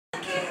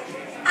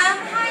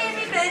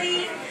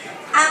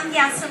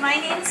Yeah, so my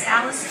name is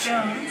Alice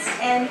Jones,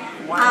 and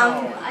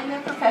I'm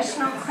a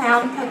professional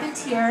clown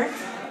puppeteer,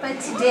 but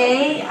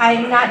today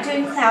I'm not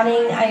doing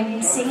clowning,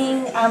 I'm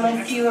singing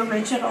a few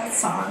original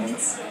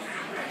songs.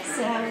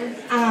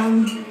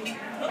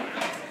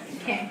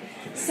 Okay.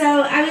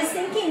 So I was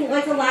thinking,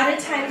 like a lot of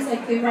times,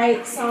 like we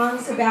write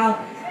songs about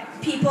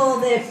people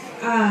that,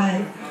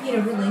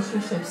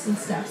 relationships and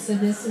stuff, so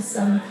this is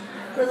some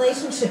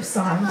relationship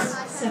songs,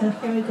 so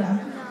here we go.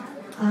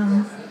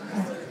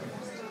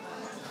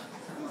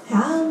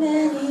 How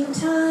many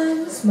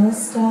times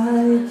must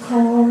I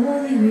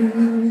call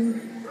you,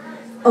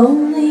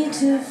 only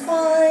to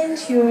find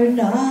you're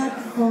not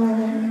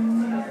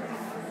home?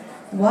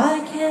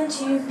 Why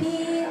can't you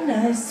be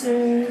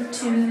nicer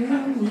to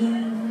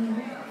me?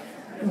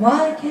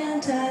 Why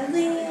can't I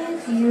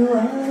leave you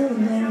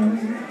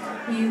alone?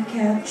 You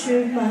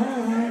captured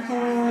my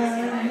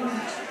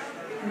heart.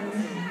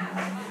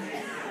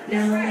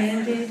 Now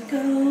let it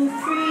go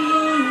free.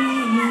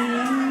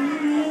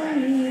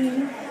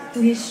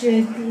 We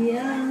should be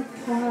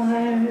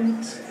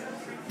apart.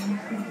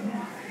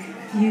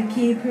 You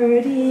keep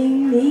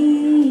hurting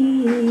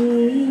me.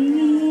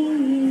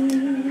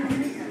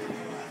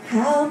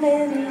 How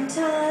many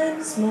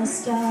times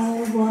must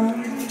I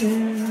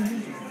wonder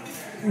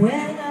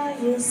when I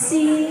will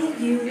see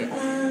you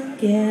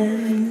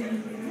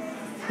again?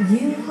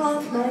 You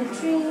haunt my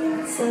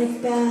dreams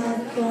like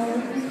bad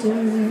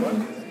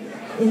thunder.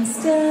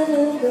 Instead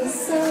of the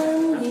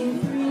sun you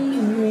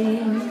bring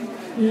rain.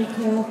 You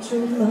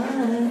captured my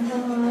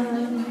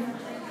heart.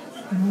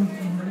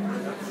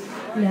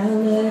 Now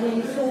let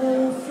it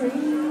go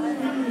free.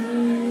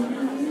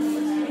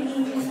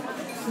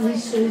 We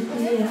should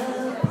be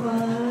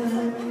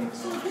apart.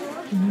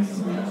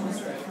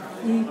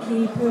 You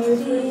keep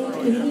hurting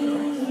me.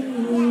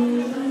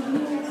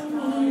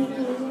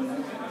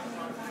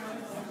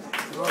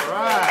 All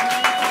right.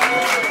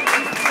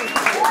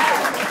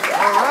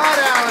 All right,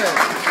 Alice.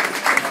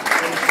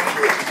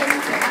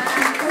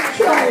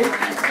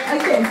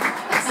 Okay,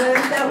 so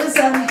that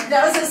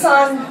was a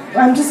song.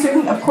 I'm just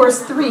doing, of course,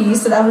 3.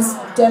 So that was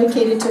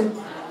dedicated to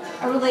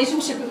a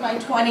relationship in my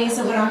 20s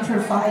that went on for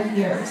 5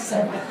 years.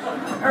 So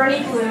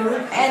Ernie Blue,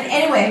 and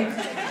anyway,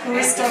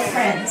 we're still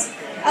friends.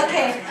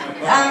 Okay,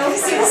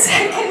 so the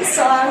second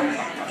song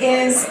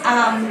is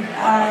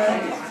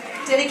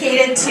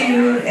dedicated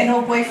to an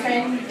old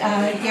boyfriend,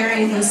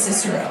 Gary Lou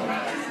Cicero,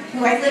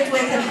 who I lived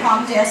with in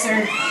Palm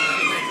Desert,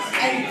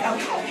 and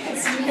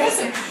that's what I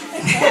said.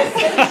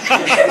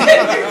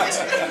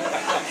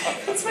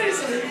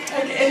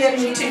 And then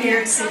moved to New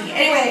York City.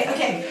 Anyway,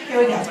 okay, here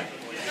we go.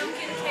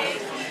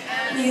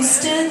 You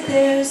stood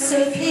there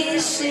so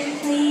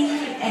patiently,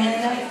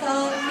 and I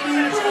thought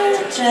you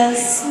were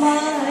just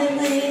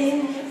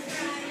smiling,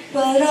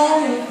 but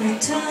all of the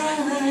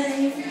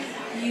time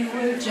you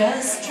were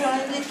just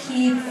trying to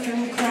keep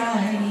from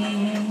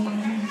crying.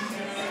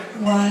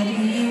 Why do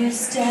you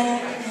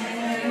stand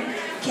there?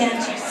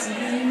 Can't you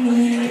see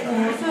me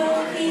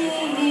over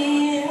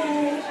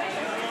here?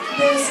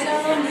 There's no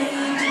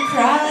need to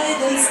cry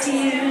those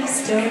tears.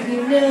 Don't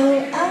you know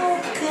I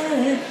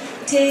could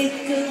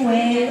take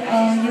away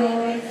all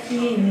your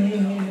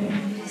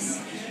fears?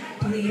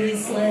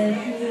 Please let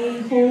me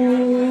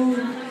hold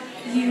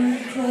you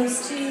close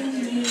to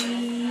me.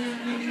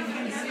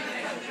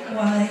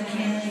 Why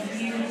can't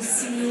you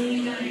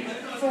see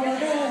for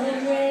the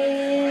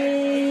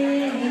rain?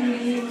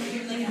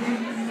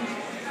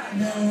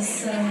 The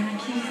sun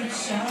keeps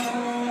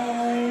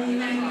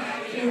shining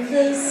in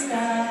the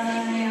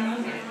sky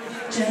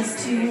just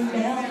to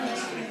melt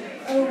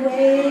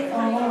away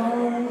all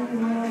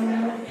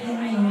your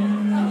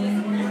pain.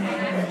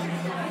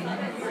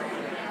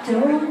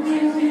 Don't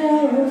you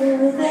know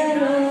that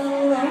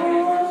I'll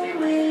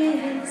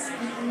always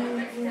be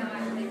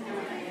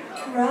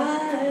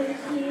right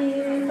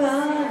here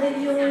by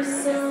your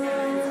side?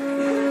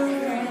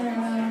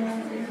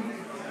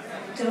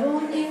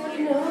 Don't you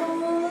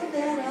know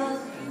that I'll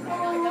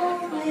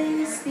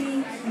always be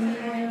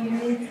here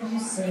with you,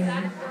 so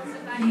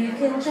you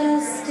can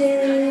just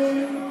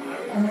stay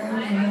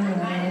around.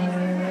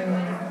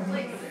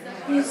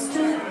 You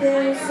stood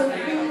there so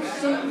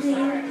patiently,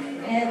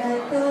 and I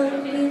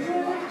thought you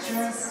were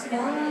just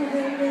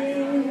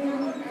smiling,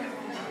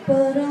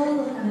 but all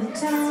of the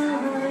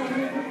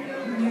time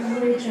you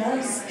were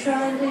just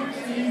trying to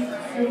keep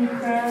from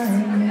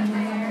crying.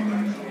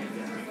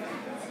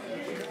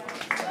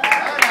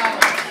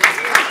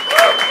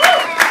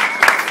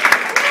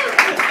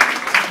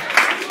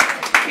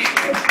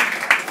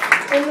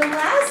 And the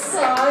last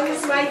song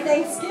is my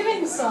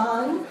Thanksgiving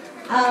song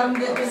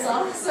that was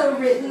also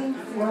written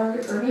for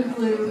Ernie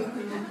Blue.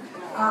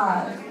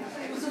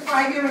 It was a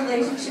 5-year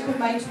relationship in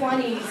my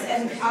 20s,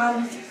 and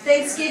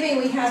Thanksgiving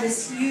we had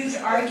this huge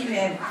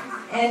argument,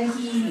 and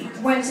he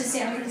went to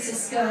San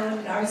Francisco,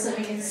 and I was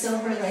living in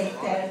Silver Lake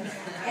then,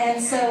 and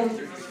so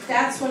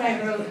that's when I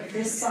wrote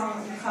this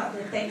song called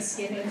the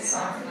Thanksgiving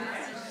song.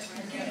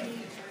 Okay.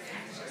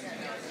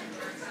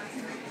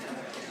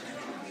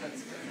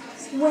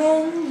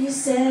 When you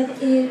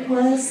said it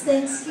was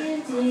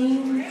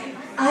Thanksgiving,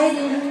 I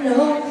didn't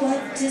know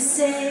what to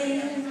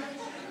say.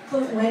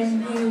 But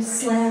when you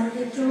slammed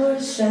the door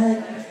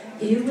shut,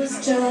 it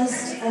was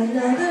just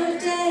another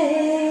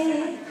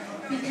day.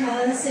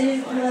 Because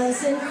it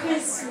wasn't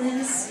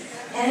Christmas,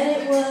 and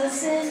it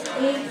wasn't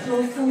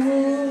April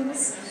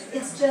Fool's.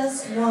 It's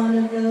just one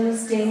of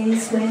those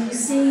days when you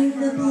sing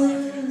the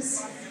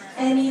blues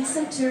and eat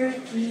some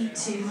turkey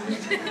too.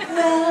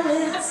 Well,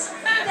 it's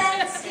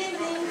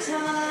Thanksgiving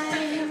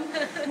time.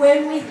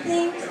 When we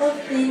think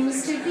of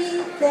things to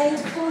be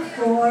thankful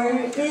for,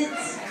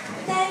 it's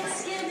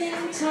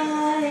Thanksgiving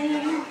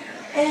time.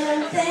 And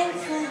I'm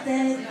thankful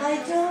that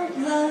I don't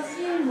love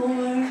you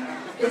more.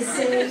 They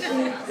say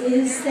it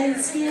is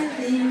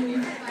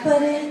Thanksgiving,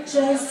 but it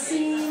just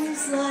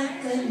seems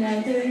like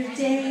another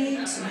day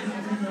to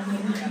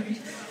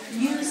me.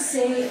 You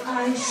say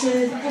I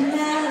should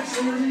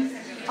imagine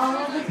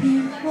all the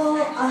people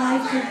I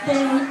could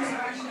thank,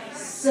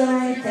 so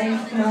I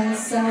thank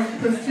myself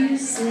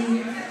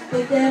profusely,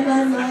 but then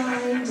my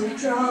mind, it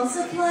draws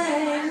a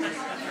blank.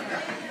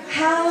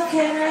 How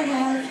can I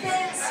have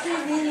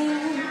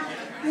Thanksgiving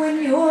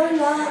when you're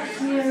not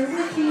here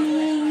with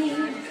me?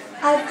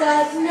 I've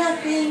got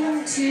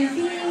nothing to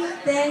be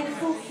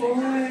thankful for,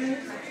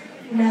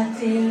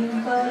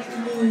 nothing but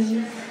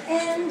me.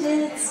 And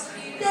it's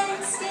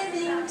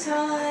Thanksgiving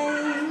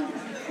time.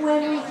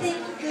 When we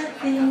think of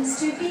things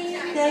to be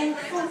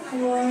thankful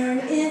for,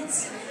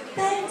 it's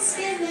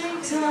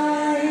Thanksgiving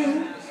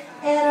time.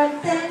 And I'm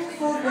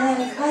thankful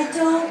that I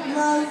don't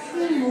love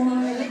you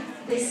more.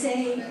 They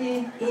say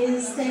it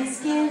is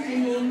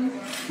Thanksgiving,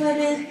 but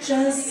it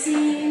just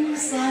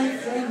seems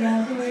like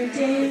another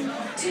day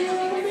to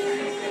me.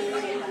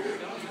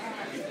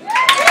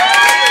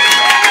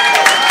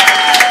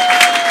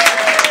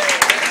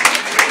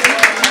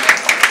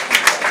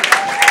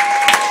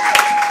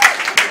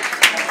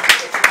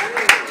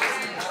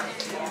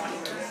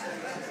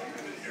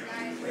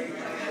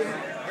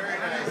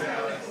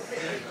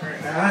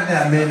 There aren't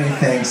that many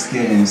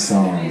Thanksgiving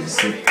songs.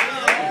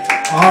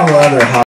 All other